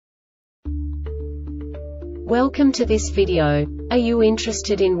Welcome to this video. Are you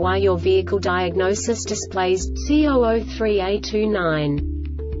interested in why your vehicle diagnosis displays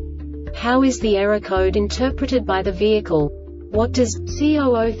C003A-29? How is the error code interpreted by the vehicle? What does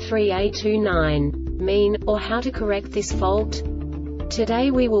C003A-29 mean, or how to correct this fault? Today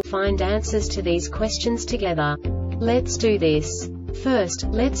we will find answers to these questions together. Let's do this. First,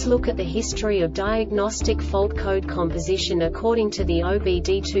 let's look at the history of diagnostic fault code composition according to the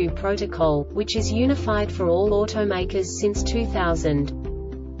OBD2 protocol, which is unified for all automakers since 2000.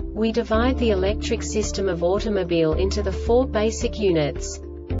 We divide the electric system of automobile into the four basic units: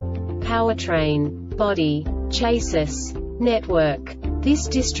 powertrain, body, chassis, network. This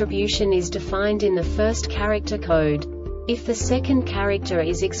distribution is defined in the first character code. If the second character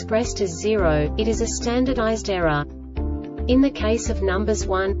is expressed as 0, it is a standardized error. In the case of numbers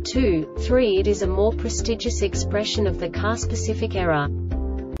 1, 2, 3, it is a more prestigious expression of the car-specific error.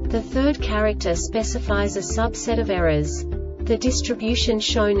 The third character specifies a subset of errors. The distribution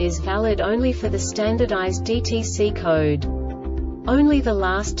shown is valid only for the standardized DTC code. Only the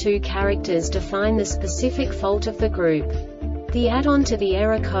last two characters define the specific fault of the group. The add-on to the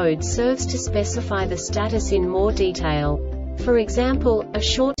error code serves to specify the status in more detail. For example, a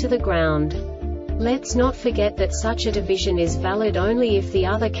short to the ground. Let's not forget that such a division is valid only if the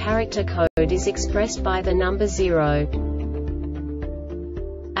other character code is expressed by the number 0.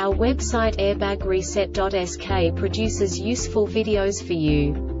 Our website airbagreset.sk produces useful videos for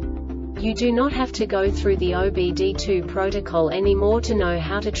you. You do not have to go through the OBD2 protocol anymore to know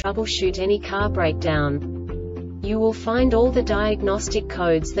how to troubleshoot any car breakdown. You will find all the diagnostic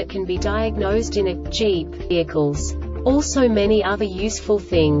codes that can be diagnosed in a Jeep vehicles. Also many other useful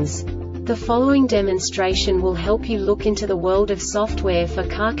things. The following demonstration will help you look into the world of software for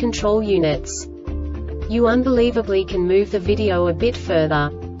car control units. You unbelievably can move the video a bit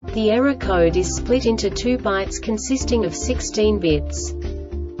further. The error code is split into 2 bytes consisting of 16 bits.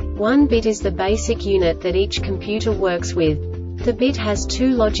 1 bit is the basic unit that each computer works with. The bit has 2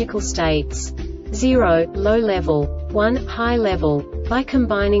 logical states: 0, low level, 1, high level. By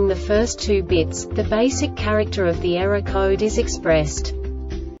combining the first 2 bits, the basic character of the error code is expressed.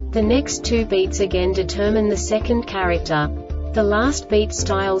 The next 2 beats again determine the second character. The last beat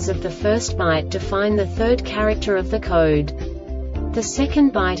styles of the first byte define the third character of the code. The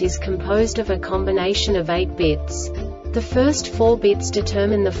second byte is composed of a combination of 8 bits. The first 4 bits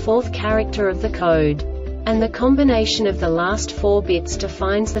determine the fourth character of the code. And the combination of the last 4 bits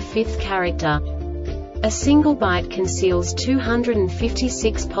defines the fifth character. A single byte conceals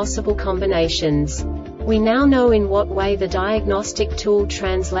 256 possible combinations. We now know in what way the diagnostic tool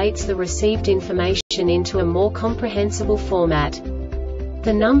translates the received information into a more comprehensible format.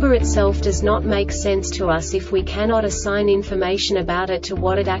 The number itself does not make sense to us if we cannot assign information about it to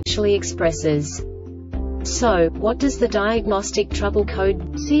what it actually expresses. So, what does the Diagnostic Trouble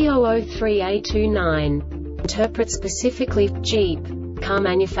Code C003A-29 interpret specifically for Jeep car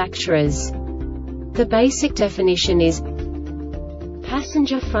manufacturers? The basic definition is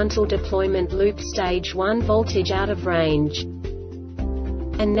passenger frontal deployment loop stage 1 voltage out of range.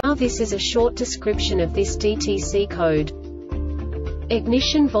 And now this is a short description of this DTC code.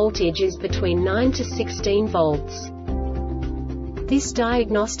 Ignition voltage is between 9 to 16 volts. This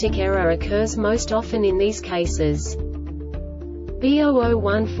diagnostic error occurs most often in these cases: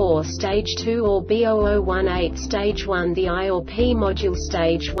 B0014 Stage 2 or B0018 Stage 1. The I or P module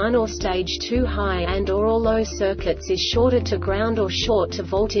Stage 1 or Stage 2 high and or low circuits is shorted to ground or short to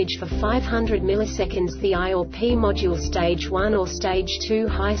voltage for 500 milliseconds. The I or P module Stage 1 or Stage 2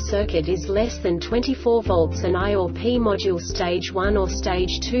 high circuit is less than 24 volts and I or P module Stage 1 or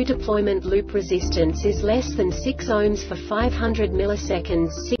Stage 2 deployment loop resistance is less than 6 ohms for 500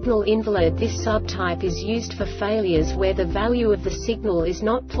 milliseconds. Signal invalid. This subtype is used for failures where the value of the signal is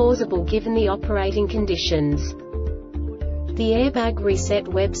not plausible given the operating conditions. The Airbag Reset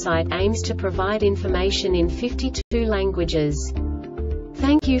website aims to provide information in 52 languages.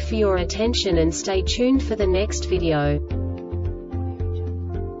 Thank you for your attention and stay tuned for the next video.